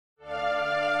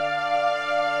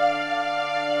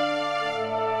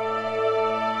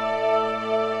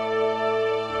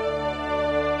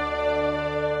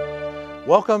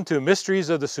Welcome to Mysteries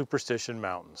of the Superstition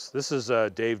Mountains. This is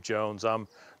Dave Jones. I'm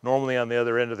normally on the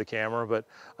other end of the camera, but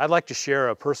I'd like to share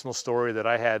a personal story that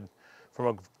I had from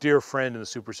a dear friend in the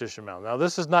Superstition Mountains. Now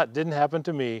this didn't happen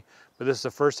to me, but this is a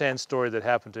first-hand story that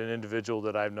happened to an individual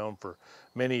that I've known for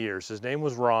many years. His name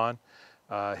was Ron.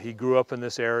 He grew up in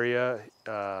this area.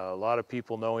 A lot of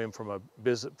people know him from a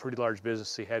pretty large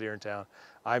business he had here in town.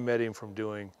 I met him from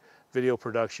doing video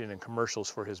production and commercials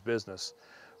for his business.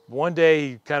 One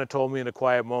day he kind of told me in a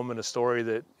quiet moment a story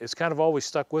that it's kind of always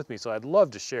stuck with me, so I'd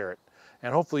love to share it,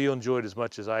 and hopefully you'll enjoy it as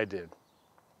much as I did.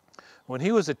 When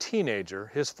he was a teenager,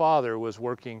 his father was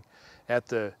working at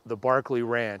the Barkley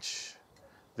Ranch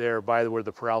there by where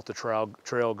the Peralta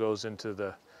Trail goes into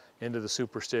the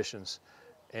Superstitions.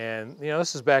 And you know,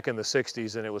 this is back in the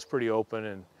 60s and it was pretty open,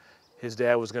 and his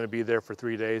dad was going to be there for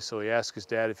 3 days, so he asked his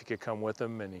dad if he could come with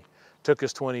him, and he took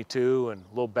his .22 and a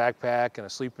little backpack and a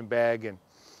sleeping bag and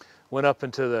went up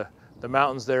into the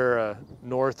mountains there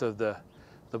north of the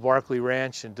Barkley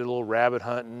Ranch and did a little rabbit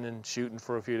hunting and shooting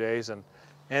for a few days. And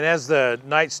as the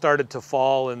night started to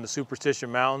fall in the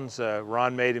Superstition Mountains,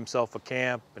 Ron made himself a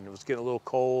camp, and it was getting a little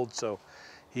cold, so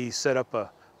he set up a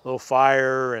little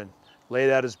fire and laid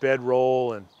out his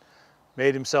bedroll and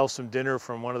made himself some dinner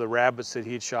from one of the rabbits that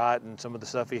he'd shot and some of the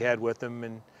stuff he had with him.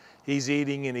 And he's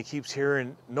eating and he keeps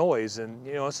hearing noise, and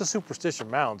you know, it's the Superstition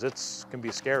Mountains. It can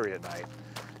be scary at night.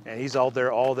 And he's all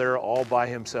there all by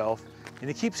himself, and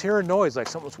he keeps hearing noise like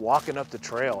someone's walking up the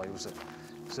trail. He was,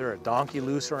 is there a donkey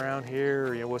loose around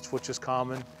here? You know, which is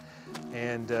common,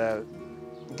 and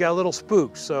got a little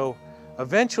spooked. So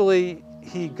eventually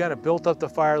he kind of built up the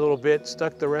fire a little bit,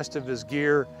 stuck the rest of his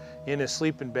gear in his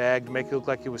sleeping bag to make it look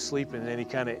like he was sleeping, and then he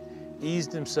kind of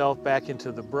eased himself back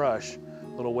into the brush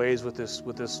a little ways with this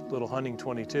little hunting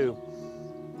 .22,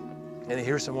 and he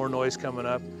hears some more noise coming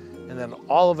up, and then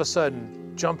all of a sudden,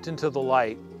 jumped into the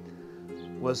light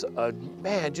was a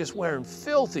man just wearing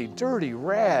filthy, dirty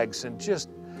rags, and just,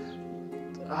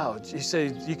 oh, he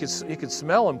said you could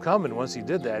smell him coming once he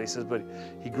did that. He says, but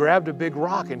he grabbed a big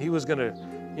rock and he was gonna,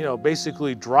 you know,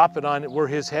 basically drop it on where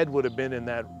his head would have been in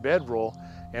that bedroll.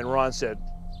 And Ron said,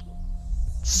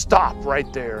 stop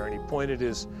right there. And he pointed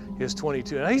his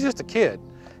 .22. Now he's just a kid.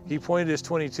 He pointed his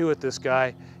 .22 at this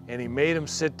guy and he made him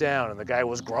sit down, and the guy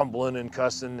was grumbling and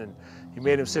cussing, and he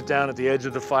made him sit down at the edge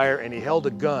of the fire, and he held a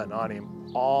gun on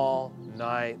him all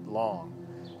night long.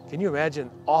 Can you imagine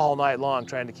all night long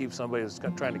trying to keep somebody that's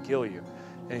trying to kill you?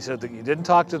 And he said that he didn't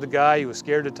talk to the guy, he was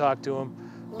scared to talk to him,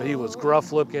 but he was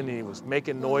gruff looking, he was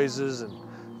making noises, and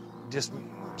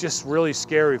just really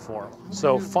scary for him.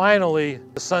 So finally,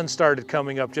 the sun started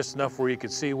coming up just enough where he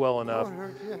could see well enough,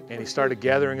 and he started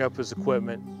gathering up his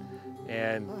equipment,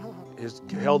 and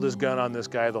held his gun on this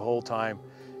guy the whole time,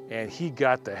 and he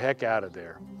got the heck out of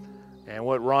there. And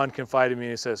what Ron confided in me,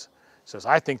 he says,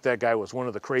 I think that guy was one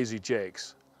of the Crazy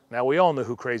Jakes. Now we all knew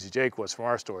who Crazy Jake was from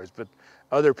our stories, but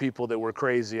other people that were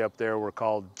crazy up there were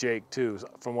called Jake too,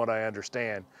 from what I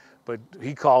understand. But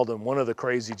he called him one of the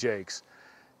Crazy Jakes.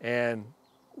 And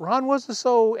Ron wasn't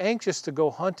so anxious to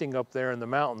go hunting up there in the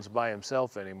mountains by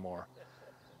himself anymore.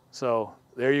 So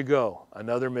there you go,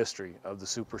 another mystery of the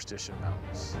Superstition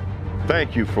Mountains.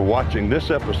 Thank you for watching this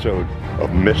episode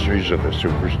of Mysteries of the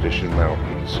Superstition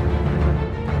Mountains.